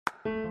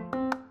Thanks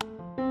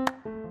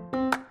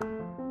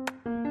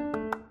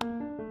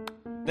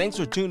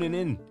for tuning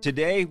in.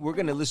 Today, we're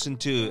going to listen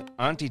to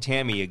Auntie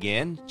Tammy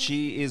again.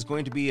 She is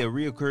going to be a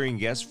reoccurring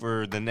guest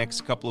for the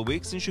next couple of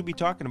weeks, and she'll be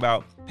talking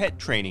about pet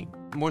training,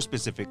 more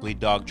specifically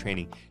dog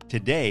training.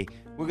 Today,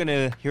 we're going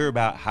to hear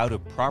about how to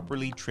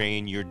properly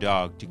train your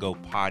dog to go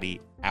potty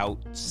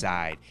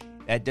outside.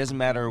 That doesn't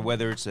matter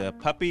whether it's a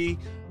puppy,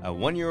 a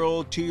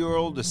 1-year-old,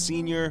 2-year-old, a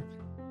senior.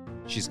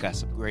 She's got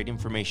some great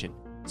information.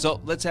 So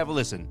let's have a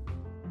listen.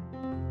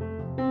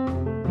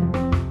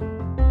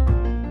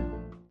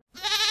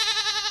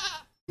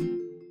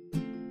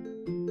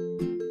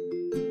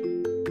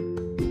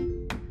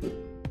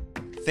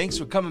 Thanks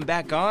for coming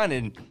back on,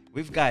 and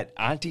we've got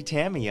Auntie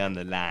Tammy on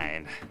the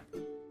line.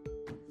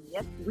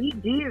 Yes, we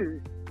do.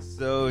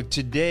 So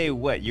today,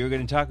 you're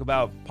going to talk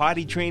about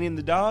potty training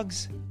the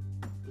dogs?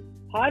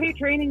 Potty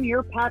training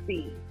your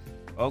puppy.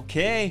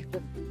 Okay.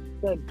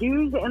 The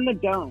do's and the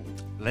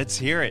don'ts. Let's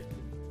hear it.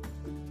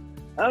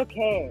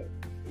 Okay.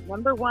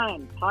 Number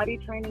 1, potty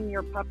training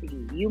your puppy.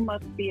 You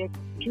must be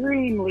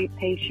extremely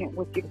patient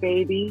with your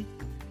baby.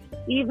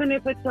 Even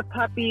if it's a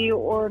puppy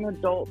or an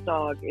adult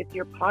dog, if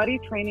you're potty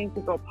training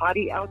to go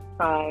potty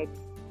outside,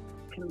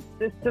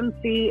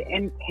 consistency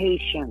and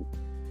patience.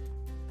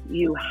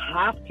 You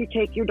have to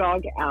take your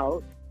dog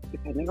out,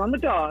 depending on the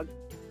dog,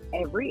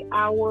 every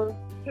hour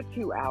to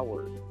 2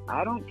 hours.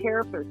 I don't care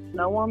if there's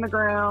snow on the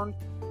ground,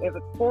 if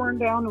it's pouring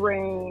down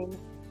rain,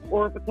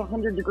 or if it's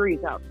 100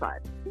 degrees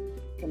outside.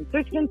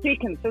 Consistency,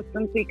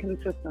 consistency,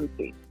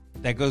 consistency.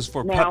 That goes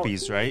for Now,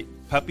 puppies, right?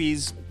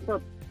 Puppies.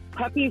 For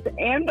puppies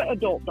and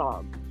adult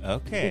dogs.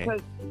 Okay.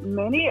 Because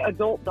many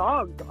adult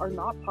dogs are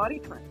not potty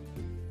trained.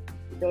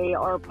 They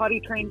are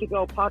potty trained to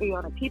go potty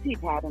on a pee-pee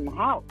pad in the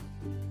house.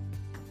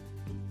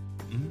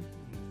 Mm-hmm.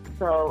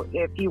 So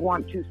if you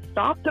want to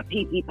stop the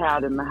pee-pee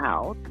pad in the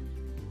house,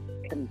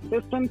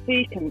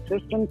 consistency,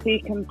 consistency,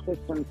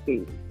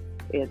 consistency.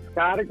 It's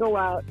got to go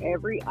out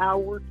every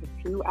hour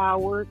to 2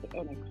 hours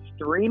and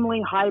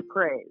extremely high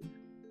praise.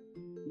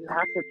 You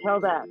have to tell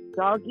that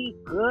doggy,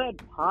 good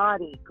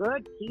potty,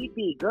 good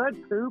pee-pee,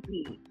 good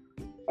poopy.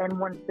 And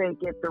once they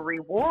get the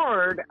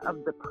reward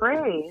of the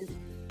praise,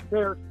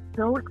 they're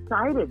so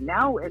excited.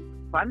 Now it's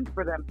fun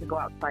for them to go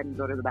outside and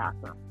go to the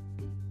bathroom.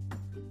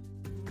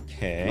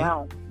 Okay.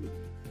 Now,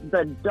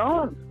 the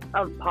don'ts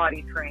of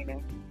potty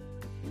training,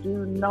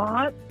 do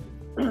not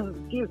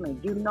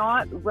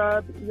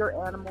rub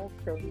your animal's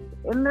face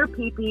in their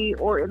pee-pee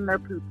or in their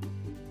poopy.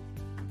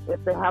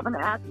 If they have an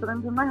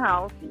accident in the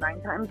house,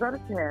 9 times out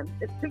of 10,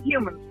 it's the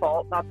human's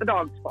fault, not the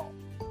dog's fault.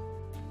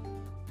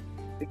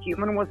 The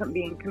human wasn't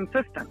being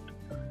consistent.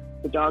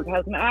 The dog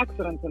has an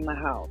accident in the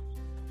house.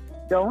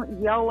 Don't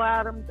yell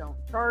at them. Don't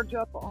charge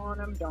up on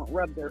them. Don't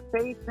rub their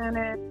face in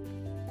it.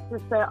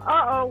 Just say,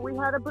 uh-oh, we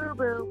had a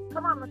boo-boo.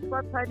 Come on, let's go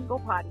outside and go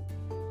potty.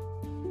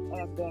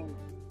 And then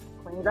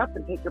clean it up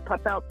and take your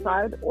pup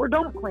outside, or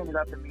don't clean it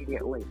up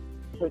immediately.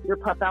 Take your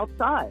pup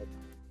outside.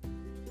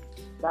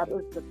 That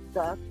is the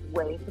best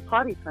way to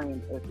potty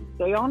train, is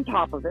stay on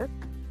top of it.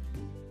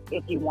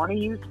 If you want to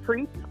use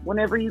treats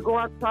whenever you go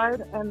outside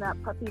and that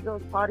puppy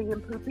goes potty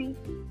and poopy,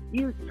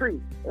 use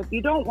treats. If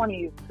you don't want to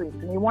use treats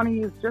and you want to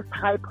use just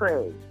high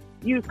praise,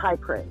 use high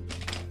praise.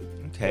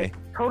 Okay. It's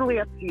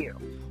totally up to you.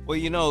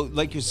 Well,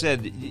 like you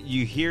said,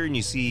 you hear and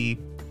you see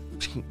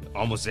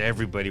almost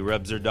everybody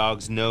rubs their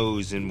dog's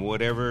nose in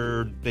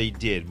whatever they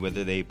did,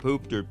 whether they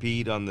pooped or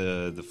peed on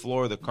the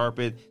floor, the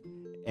carpet,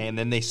 and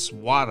then they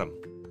swat them.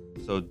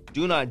 So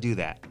do not do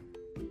that.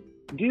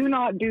 Do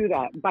not do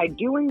that. By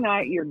doing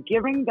that, you're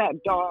giving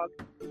that dog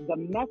the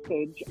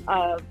message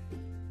of,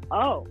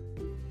 oh,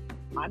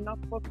 I'm not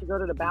supposed to go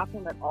to the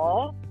bathroom at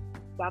all.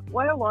 That's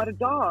why a lot of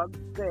dogs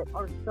that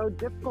are so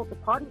difficult to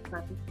potty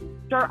train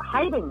start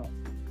hiding it.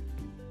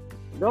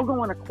 They'll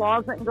go in a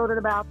closet and go to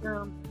the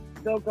bathroom.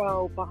 They'll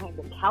go behind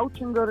the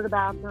couch and go to the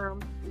bathroom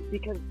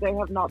because they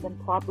have not been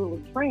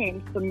properly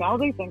trained. So now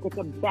they think it's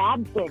a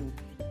bad thing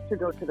to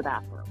go to the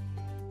bathroom.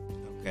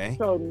 Okay.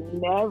 So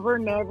never,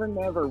 never,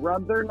 never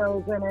rub their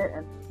nose in it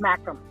and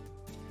smack them.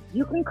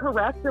 You can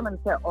correct them and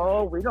say,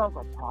 oh, we don't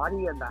go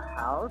potty in the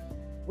house.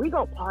 We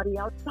go potty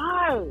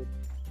outside.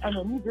 And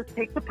then you just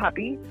take the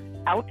puppy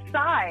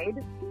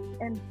outside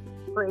and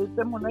praise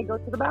them when they go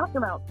to the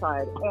bathroom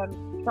outside.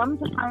 And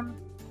sometimes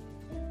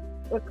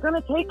it's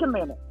going to take a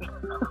minute.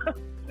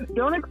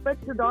 Don't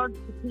expect your dog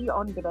to pee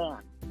on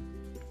demand.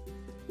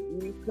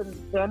 You can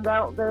stand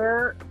out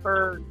there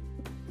for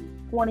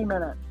 20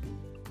 minutes.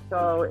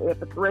 So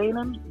if it's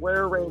raining,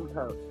 wear a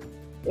raincoat.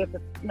 If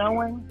it's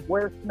snowing,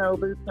 wear snow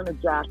boots and a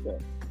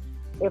jacket.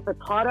 If it's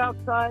hot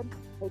outside,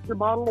 take your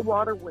bottle of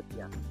water with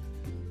you,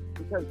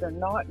 because they're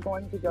not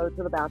going to go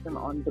to the bathroom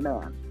on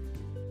demand.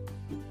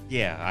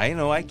 Yeah, I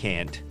know I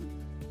can't.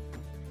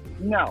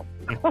 No.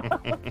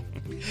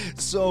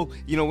 So,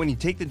 when you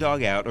take the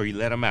dog out or you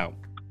let him out,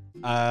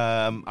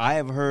 I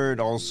have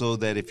heard also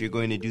that if you're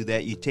going to do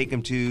that, you take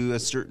them to a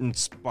certain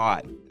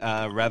spot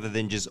rather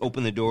than just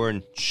open the door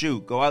and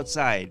go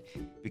outside,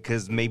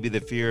 because maybe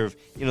the fear of,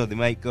 they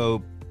might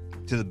go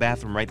to the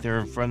bathroom right there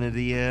in front of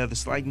the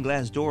sliding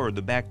glass door or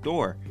the back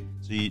door.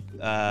 So you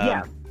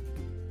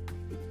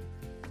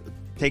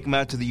take them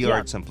out to the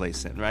yard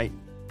someplace then, right?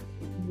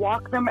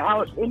 Walk them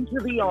out into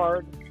the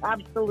yard.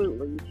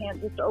 Absolutely. You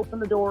can't just open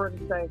the door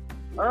and say,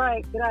 all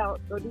right, get out,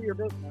 go do your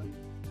business.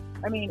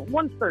 I mean,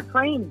 once they're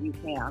trained, you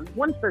can.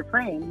 Once they're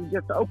trained, you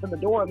just open the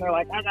door and they're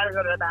like, I got to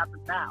go to the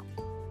bathroom now.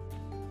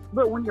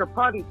 But when you're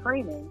potty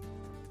training,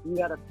 you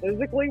got to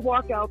physically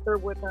walk out there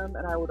with them.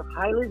 And I would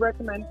highly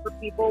recommend for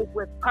people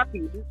with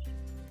puppies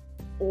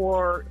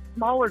or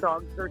smaller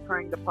dogs that are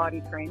trying to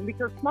potty train,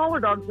 because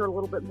smaller dogs are a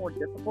little bit more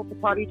difficult to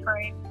potty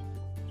train.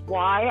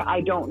 Why?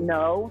 I don't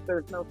know.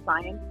 There's no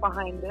science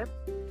behind it.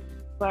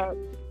 But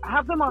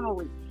have them on a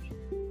leash.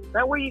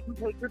 That way you can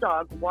take your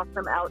dog, walk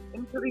them out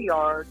into the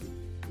yard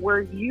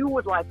where you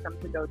would like them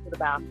to go to the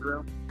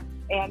bathroom,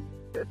 and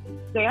just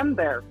stand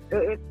there.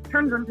 It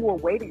turns into a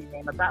waiting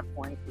game at that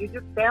point. You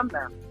just stand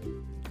there.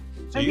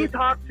 So and you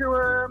talk to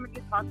them, and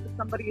you talk to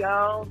somebody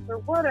else, or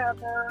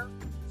whatever.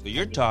 So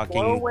you're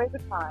talking... blow away the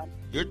time.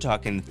 You're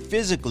talking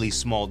physically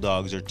small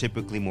dogs are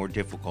typically more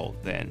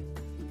difficult then?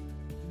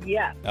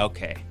 Yes.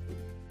 Okay.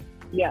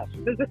 Yes,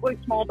 physically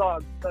small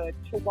dogs. The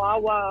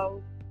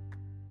Chihuahuas,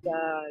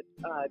 the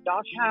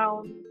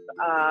Dachshunds,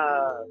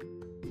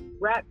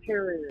 Rat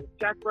Terriers,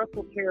 Jack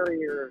Russell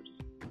Terriers.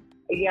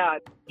 Yeah,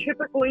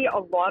 typically a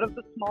lot of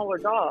the smaller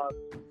dogs.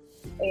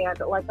 And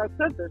like I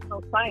said, there's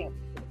no science.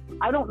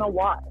 I don't know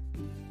why.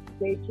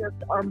 They just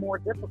are more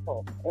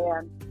difficult.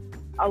 And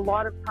a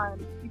lot of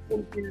times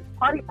people use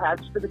potty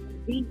pads for the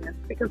convenience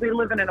because they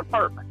live in an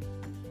apartment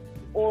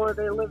or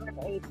they live in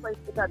a place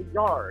without a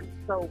yard.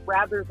 So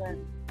rather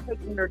than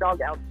taking their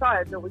dog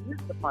outside, they'll use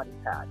the potty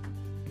pad.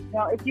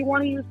 Now, if you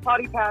want to use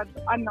potty pads,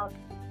 I'm not.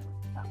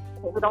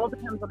 It all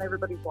depends on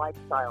everybody's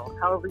lifestyle,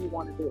 however you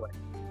want to do it.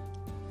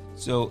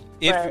 So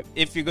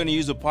if you're going to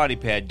use a potty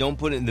pad, don't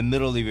put it in the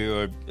middle of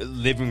your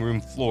living room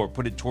floor.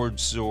 Put it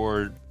towards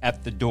or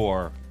at the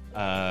door,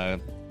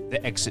 the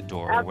exit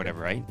door or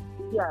whatever, right?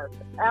 Yes,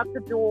 at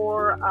the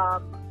door.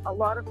 A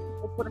lot of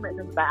people put them in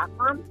the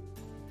bathroom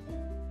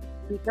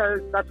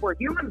because that's where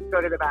humans go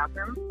to the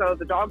bathroom. So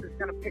the dog is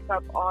going to pick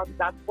up on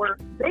that's where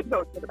they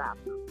go to the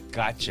bathroom.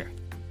 Gotcha.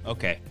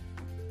 Okay.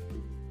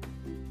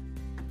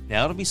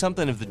 Now, it'll be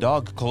something if the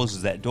dog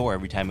closes that door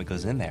every time it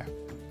goes in there.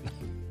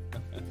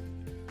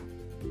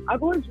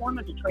 I've always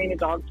wanted to train a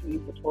dog to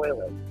use the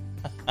toilet.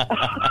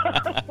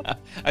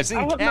 I've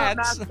seen cats. I have not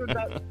mastered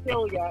that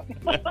skill yet.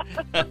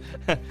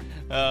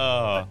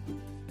 Oh.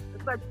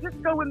 It's like,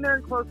 just go in there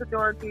and close the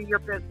door and do your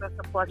business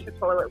and flush the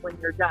toilet when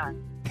you're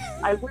done.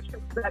 I wish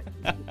it was that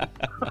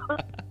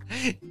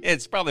easy.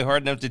 It's probably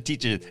hard enough to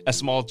teach a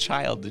small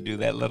child to do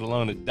that, let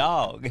alone a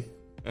dog.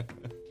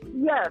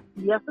 Yes,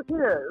 it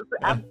is.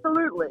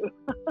 Absolutely.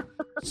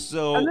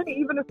 So, and then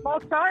even a small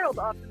child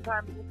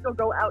oftentimes will still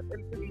go out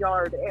into the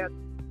yard and,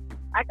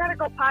 I gotta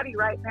go potty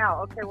right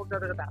now. Okay, we'll go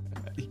to the bathroom.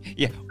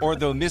 Yeah, or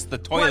they'll miss the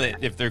toilet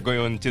if they're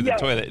going to the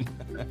toilet.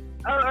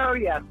 Oh,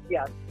 yes.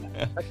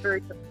 That's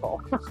very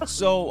typical.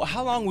 So,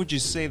 how long would you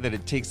say that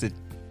it takes a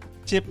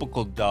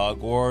typical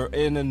dog, or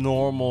in a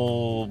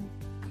normally,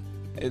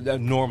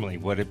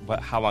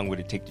 how long would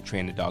it take to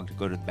train a dog to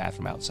go to the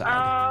bathroom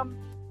outside?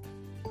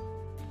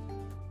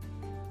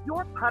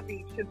 Your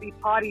puppy should be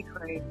potty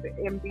trained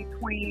in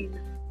between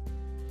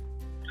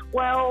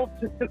 12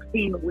 to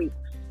 16 weeks.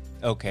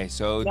 Okay,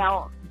 so...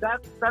 Now,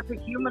 that's a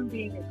human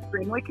being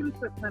extremely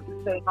consistent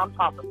to staying on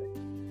top of it.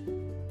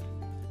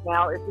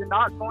 Now, if you're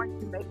not going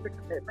to make the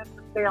commitment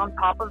to stay on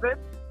top of it,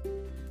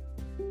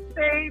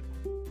 say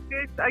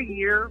it's a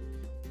year,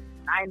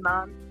 9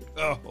 months.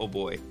 Oh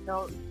boy.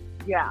 So,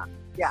 yeah.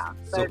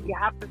 But you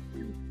have to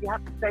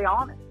stay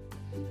on it.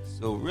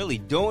 So really,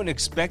 don't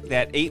expect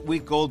that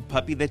 8-week-old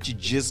puppy that you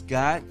just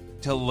got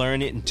to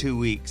learn it in 2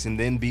 weeks and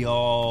then be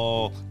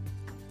all,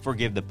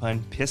 forgive the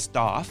pun, pissed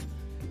off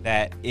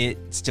that it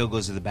still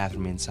goes to the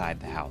bathroom inside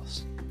the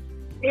house.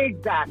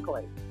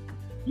 Exactly.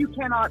 You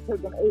cannot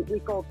take an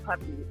 8-week-old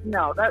puppy.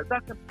 No,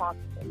 that's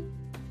impossible.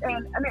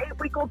 And an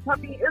 8-week-old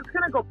puppy is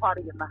going to go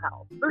potty in the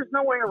house. There's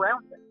no way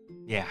around it.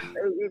 Yeah.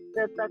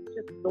 That's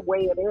just the way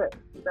it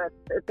is.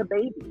 It's a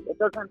baby.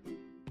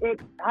 It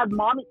had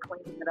mommy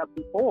cleaning it up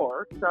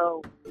before,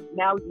 so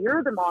now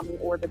you're the mommy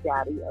or the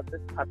daddy of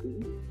this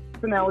puppy.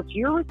 So now it's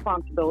your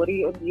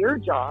responsibility and your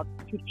job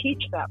to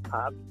teach that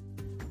pup,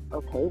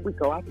 okay, we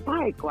go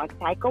outside,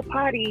 go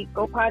potty,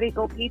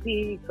 go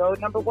pee-pee, go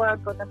number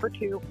 1, go number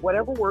 2,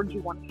 whatever words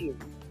you want to use.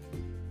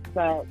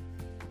 But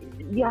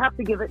you have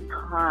to give it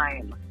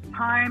time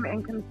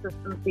and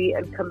consistency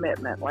and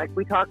commitment, like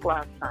we talked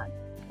last time.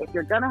 If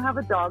you're going to have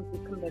a dog, be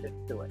committed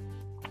to it.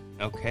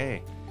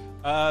 Okay.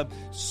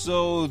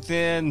 So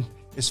then,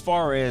 as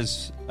far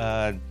as,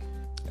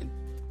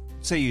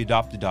 say you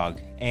adopt a dog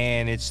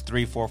and it's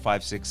 3, 4,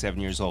 5, 6, 7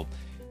 years old,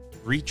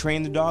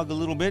 retrain the dog a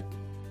little bit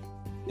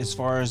as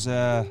far as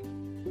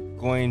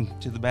going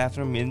to the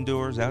bathroom,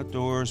 indoors,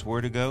 outdoors,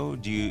 where to go.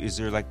 Is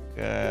there like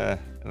a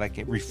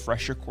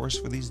refresher course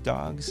for these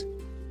dogs?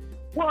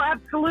 Well,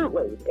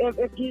 absolutely.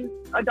 If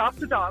you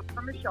adopt a dog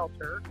from a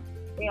shelter,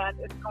 and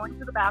it's going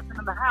to the bathroom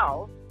in the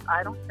house,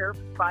 I don't care if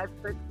it's 5,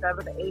 6,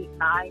 7, 8,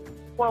 9,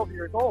 12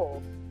 years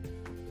old.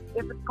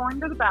 If it's going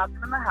to the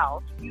bathroom in the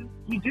house, you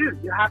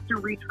have to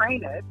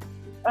retrain it,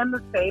 and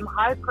the same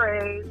high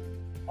praise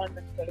and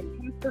the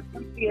same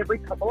consistency every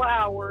couple of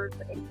hours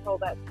until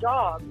that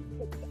dog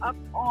picks up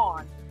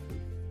on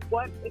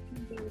what it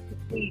can do to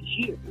please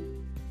you.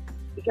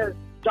 Because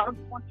dogs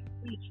want to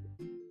please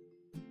you.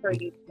 So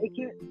you take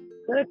it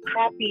good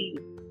puppy,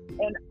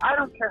 and I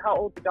don't care how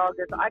old the dog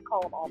is, I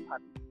call them all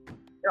puppies.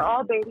 They're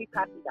all baby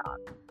puppy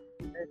dogs.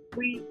 They're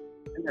sweet,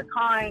 and they're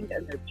kind,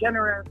 and they're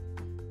generous,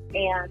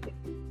 and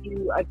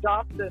you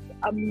adopt this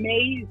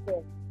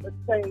amazing, let's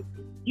say,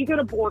 you get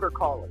a border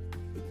collie,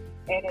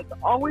 and it's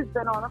always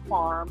been on a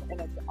farm,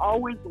 and it's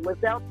always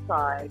lived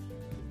outside,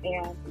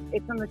 and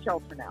it's in the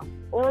shelter now,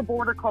 or a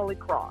border collie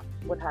cross,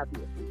 what have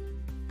you.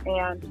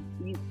 And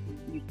you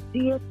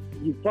see it,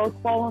 you both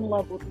fall in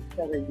love with each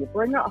other. You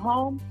bring it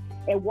home,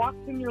 it walks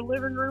in your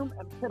living room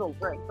and piddles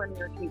right in front of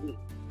your TV.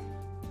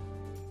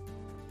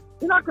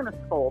 You're not going to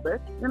scold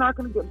it. You're not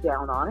going to get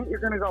down on it. You're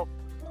going to go,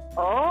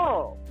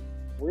 oh,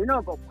 we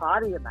don't go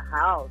potty in the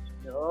house.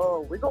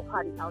 No, we go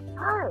potty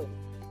outside.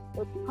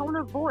 It's tone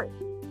of voice.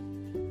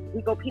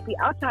 We go pee-pee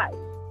outside.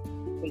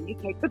 Then you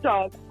take the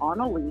dog on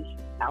a leash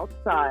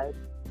outside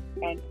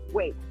and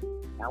wait.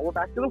 Now we're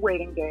back to the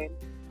waiting game.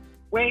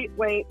 Wait.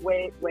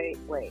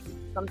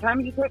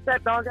 Sometimes you take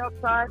that dog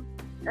outside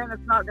and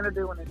it's not going to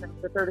do anything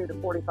for 30 to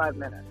 45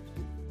 minutes.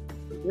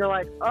 You're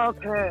like,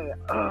 okay,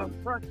 I'm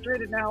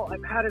frustrated now.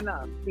 I've had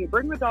enough. So you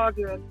bring the dog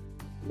in.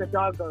 The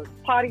dog goes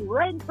potty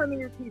right in front of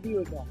your TV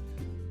again.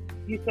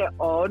 You say,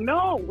 oh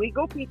no, we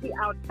go pee-pee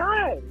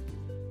outside.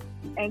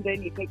 And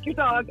then you take your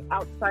dog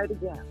outside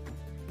again.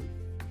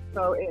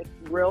 So it's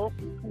real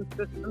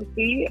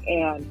consistency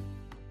and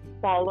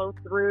follow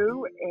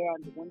through.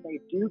 And when they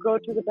do go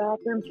to the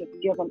bathroom, just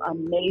give them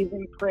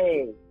amazing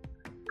praise.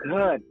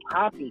 Good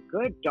puppy,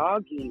 good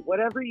doggy,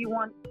 whatever you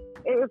want,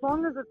 as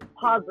long as it's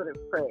positive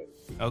praise.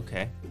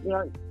 Okay.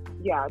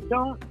 Yeah,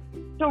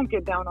 don't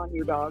get down on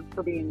your dog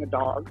for being a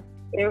dog.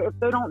 If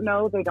they don't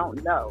know, they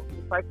don't know.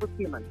 It's like with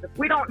humans. If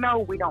we don't know,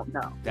 we don't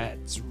know.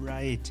 That's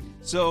right.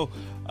 So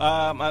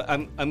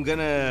I'm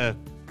gonna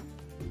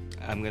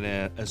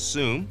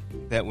assume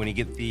that when you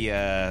get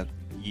the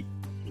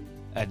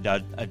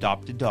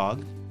adopted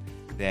dog,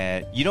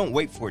 that you don't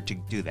wait for it to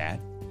do that.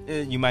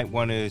 You might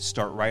want to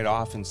start right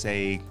off and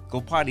say,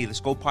 "Go potty.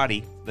 Let's go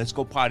potty. Let's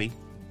go potty."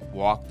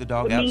 Walk the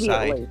dog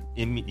outside.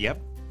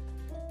 Yep.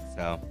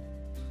 So.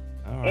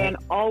 All right. And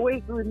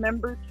always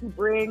remember to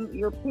bring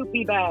your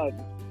poopy bag.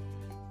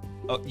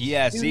 Oh,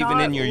 yes,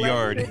 even in your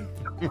yard.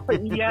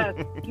 Yes,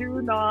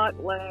 do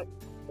not let,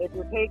 if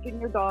you're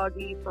taking your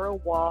doggy for a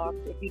walk,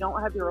 if you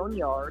don't have your own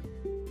yard,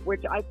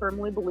 which I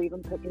firmly believe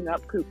in picking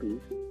up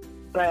poopies,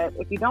 but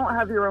if you don't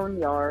have your own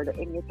yard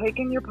and you're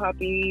taking your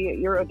puppy,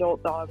 your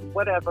adult dog,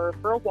 whatever,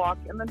 for a walk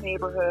in the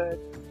neighborhood,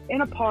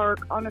 in a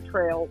park, on a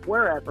trail,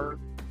 wherever,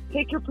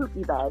 take your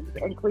poopy bags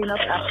and clean up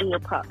after your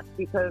pup,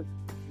 because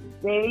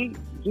they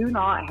do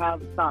not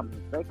have thumbs.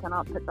 They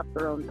cannot pick up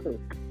their own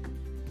poop.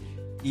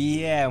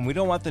 Yeah, and we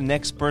don't want the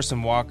next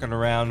person walking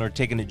around or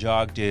taking a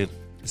jog to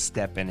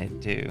step in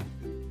it too.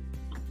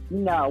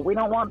 No, we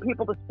don't want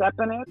people to step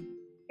in it,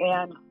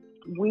 and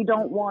we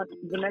don't want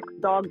the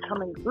next dog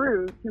coming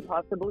through to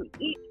possibly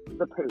eat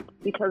the poop,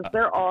 because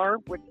there are,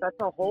 which that's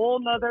a whole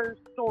nother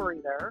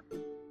story there,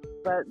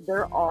 but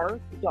there are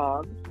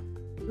dogs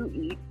who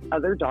eat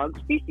other dog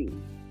species.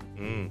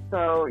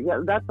 So, yeah,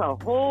 that's a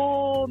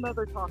whole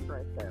nother talk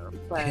right there.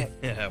 But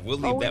yeah, we'll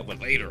leave that one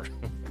later.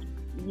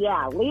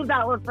 Yeah, leave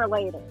that one for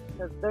later,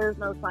 because there's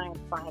no science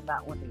behind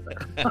that one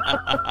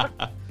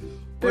either.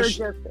 There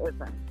just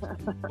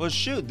isn't. Well,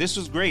 shoot, this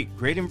was great.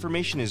 Great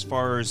information as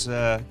far as,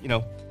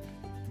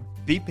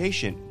 be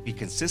patient, be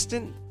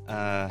consistent,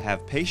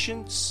 have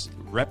patience,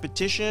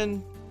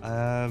 repetition.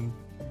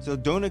 So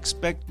don't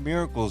expect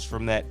miracles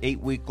from that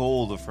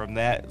 8-week-old or from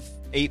that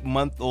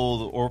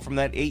 8-month-old or from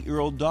that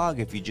 8-year-old dog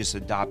if you just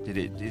adopted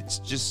it. It's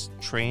just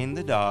train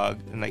the dog.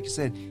 And like I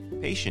said,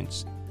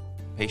 patience.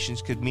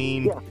 Patience could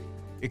mean,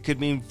 It could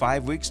mean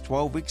 5 weeks,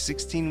 12 weeks,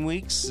 16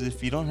 weeks.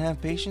 If you don't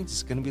have patience,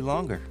 it's going to be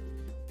longer.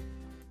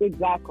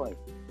 Exactly.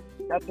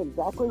 That's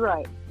exactly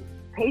right.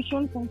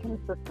 Patience and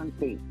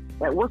consistency.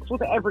 That works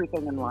with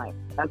everything in life.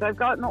 As I've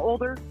gotten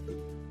older,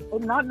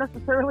 and not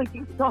necessarily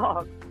just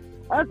dogs,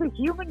 as a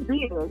human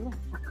being,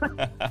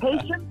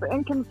 patience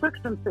and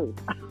consistency.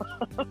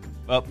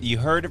 Well, you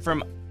heard it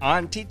from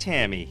Auntie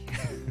Tammy.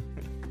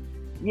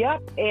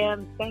 Yep,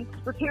 and thanks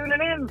for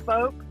tuning in,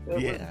 folks.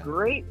 It was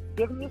great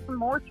giving you some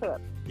more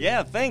tips.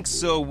 Yeah, thanks.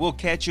 So we'll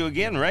catch you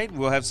again, right?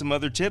 We'll have some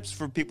other tips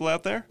for people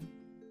out there?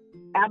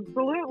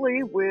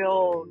 Absolutely.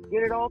 We'll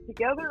get it all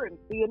together and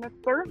see you next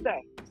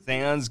Thursday.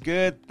 Sounds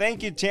good.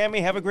 Thank you,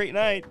 Tammy. Have a great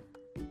night.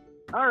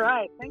 All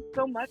right. Thanks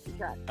so much,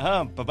 Chuck.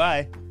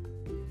 Bye-bye.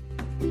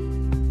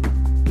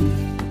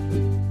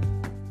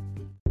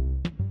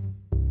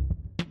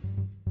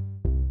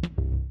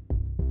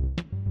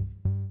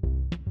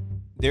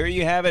 There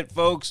you have it,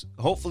 folks.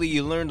 Hopefully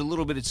you learned a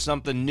little bit of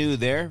something new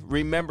there.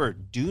 Remember,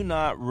 do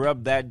not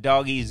rub that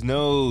doggy's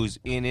nose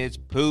in its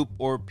poop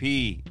or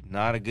pee.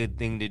 Not a good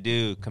thing to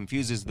do.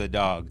 Confuses the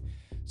dog.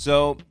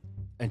 So,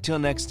 until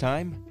next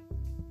time,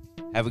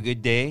 have a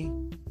good day,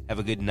 have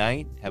a good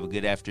night, have a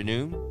good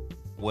afternoon,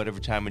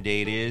 whatever time of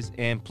day it is.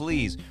 And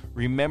please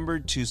remember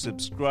to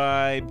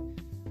subscribe,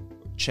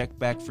 check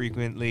back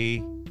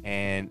frequently,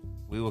 and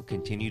we will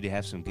continue to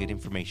have some good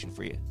information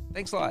for you.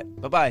 Thanks a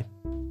lot. Bye-bye.